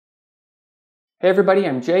Hey everybody,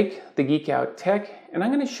 I'm Jake, the GeekOutTech, and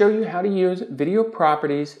I'm going to show you how to use video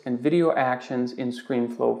properties and video actions in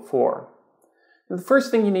ScreenFlow 4. Now, the first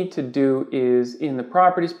thing you need to do is in the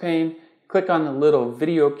Properties pane, click on the little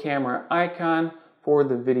video camera icon for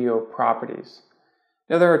the video properties.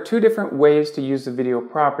 Now there are two different ways to use the video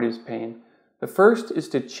properties pane. The first is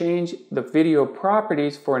to change the video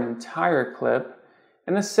properties for an entire clip,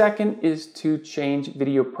 and the second is to change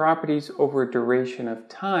video properties over a duration of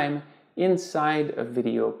time inside a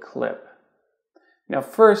video clip. Now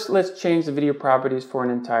first, let's change the video properties for an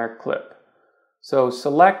entire clip. So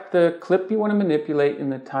select the clip you want to manipulate in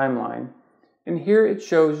the timeline, and here it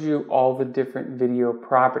shows you all the different video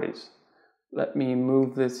properties. Let me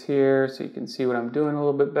move this here so you can see what I'm doing a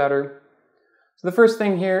little bit better. So the first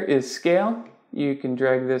thing here is scale. You can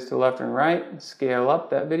drag this to left and right, scale up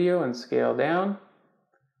that video and scale down.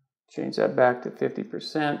 Change that back to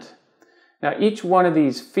 50%. Now each one of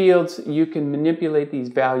these fields, you can manipulate these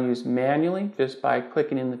values manually just by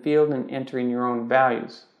clicking in the field and entering your own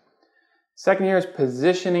values. Second here is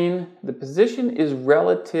positioning. The position is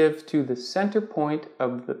relative to the center point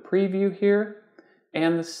of the preview here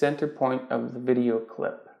and the center point of the video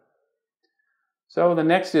clip. So the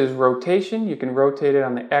next is rotation. You can rotate it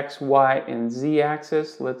on the X, Y, and Z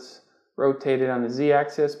axis. Let's rotate it on the Z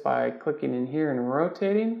axis by clicking in here and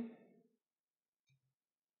rotating.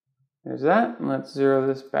 There's that, and let's zero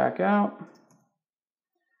this back out.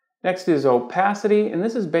 Next is opacity, and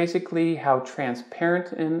this is basically how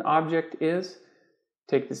transparent an object is.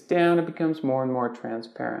 Take this down, it becomes more and more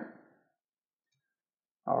transparent.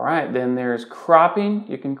 Alright, then there's cropping.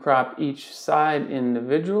 You can crop each side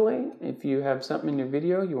individually if you have something in your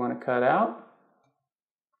video you want to cut out.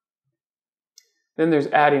 Then there's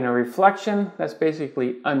adding a reflection. That's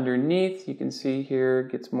basically underneath. You can see here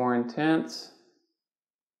it gets more intense.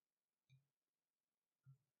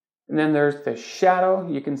 And then there's the shadow.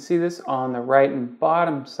 You can see this on the right and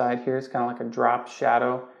bottom side here. It's kind of like a drop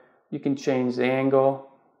shadow. You can change the angle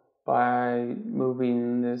by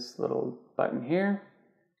moving this little button here.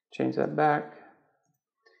 Change that back.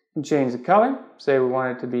 You can change the color. Say we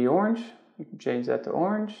want it to be orange. You can change that to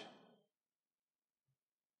orange.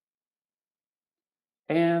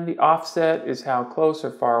 And the offset is how close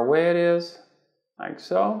or far away it is, like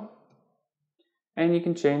so. And you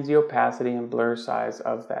can change the opacity and blur size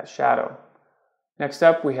of that shadow. Next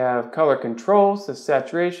up we have color controls. The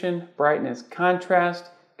saturation, brightness, contrast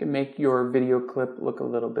can make your video clip look a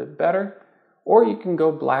little bit better. Or you can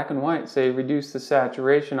go black and white. Say reduce the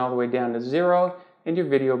saturation all the way down to 0 and your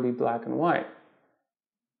video will be black and white.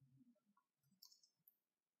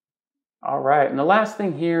 Alright, and the last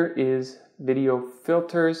thing here is video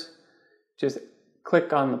filters. Just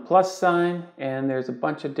click on the plus sign and there's a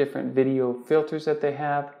bunch of different video filters that they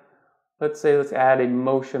have. Let's add a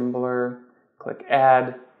motion blur. Click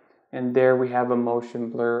add, and there we have a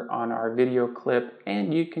motion blur on our video clip,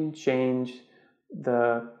 and you can change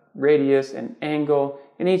the radius and angle,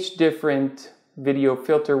 and each different video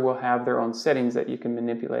filter will have their own settings that you can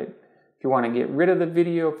manipulate. If you want to get rid of the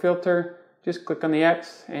video filter, just click on the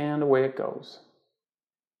X and away it goes.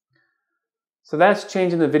 So that's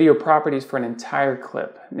changing the video properties for an entire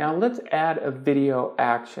clip. Now let's add a video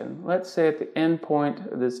action. Let's say at the end point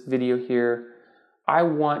of this video here, I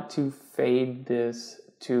want to fade this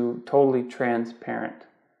to totally transparent.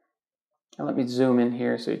 Now let me zoom in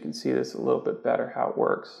here so you can see this a little bit better, how it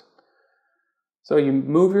works. So you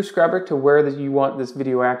move your scrubber to where you want this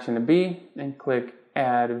video action to be and click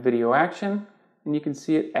add video action, and you can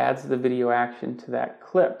see it adds the video action to that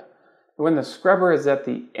clip. When the scrubber is at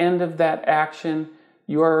the end of that action,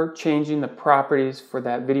 you are changing the properties for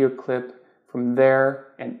that video clip from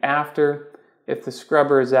there and after. If the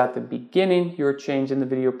scrubber is at the beginning, you're changing the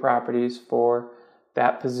video properties for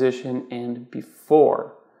that position and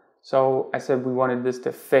before. So I said we wanted this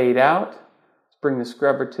to fade out. Let's bring the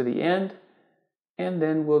scrubber to the end, and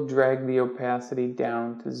then we'll drag the opacity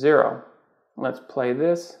down to 0. Let's play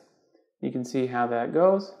this. You can see how that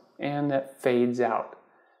goes, and that fades out.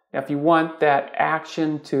 Now, if you want that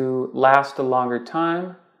action to last a longer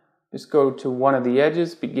time, just go to one of the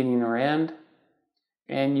edges, beginning or end,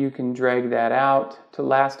 and you can drag that out to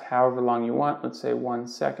last however long you want. Let's say 1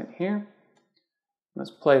 second here.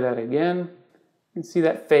 Let's play that again. You can see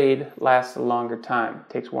that fade lasts a longer time. It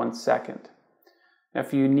takes 1 second. Now,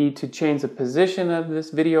 if you need to change the position of this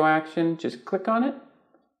video action, just click on it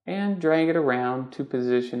and drag it around to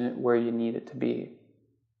position it where you need it to be.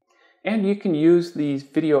 And you can use these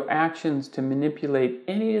video actions to manipulate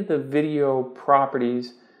any of the video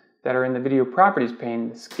properties that are in the video properties pane,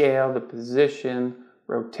 the scale, the position,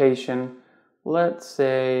 rotation. Let's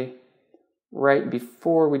say right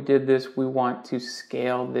before we did this, we want to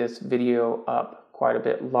scale this video up quite a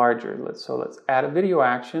bit larger. So let's add a video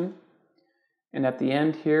action. And at the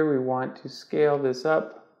end here, we want to scale this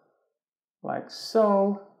up like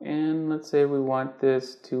so. And let's say we want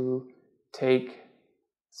this to take 1.5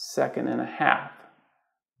 seconds.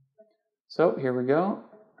 So here we go.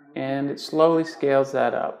 And it slowly scales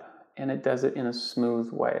that up. And it does it in a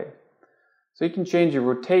smooth way. So you can change your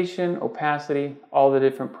rotation, opacity, all the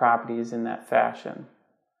different properties in that fashion.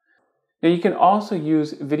 Now you can also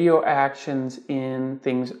use video actions in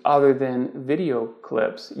things other than video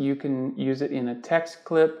clips. You can use it in a text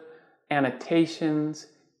clip, annotations,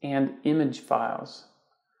 and image files.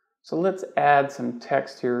 So let's add some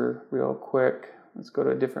text here real quick. Let's go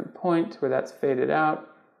to a different point where that's faded out.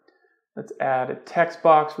 Let's add a text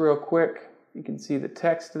box real quick. You can see the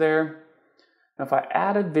text there. Now if I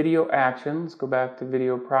add a video action, let's go back to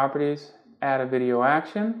video properties, add a video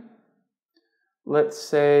action. Let's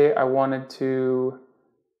say I wanted to,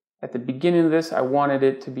 at the beginning of this, I wanted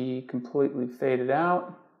it to be completely faded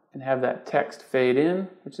out and have that text fade in,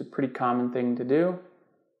 which is a pretty common thing to do.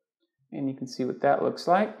 And you can see what that looks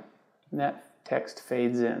like. And that text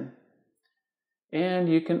fades in. And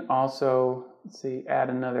you can also, let's see, add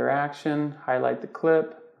another action, highlight the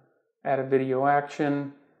clip, add a video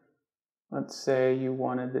action. Let's say you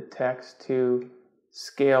wanted the text to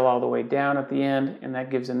scale all the way down at the end, and that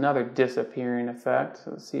gives another disappearing effect.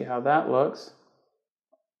 So let's see how that looks.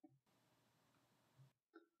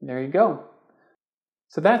 There you go.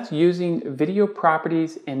 So that's using video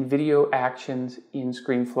properties and video actions in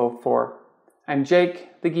ScreenFlow 4. I'm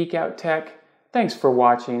Jake, the GeekOutTech. Thanks for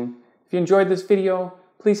watching. If you enjoyed this video,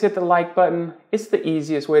 please hit the like button. It's the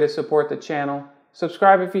easiest way to support the channel.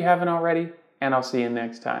 Subscribe if you haven't already, and I'll see you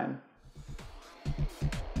next time.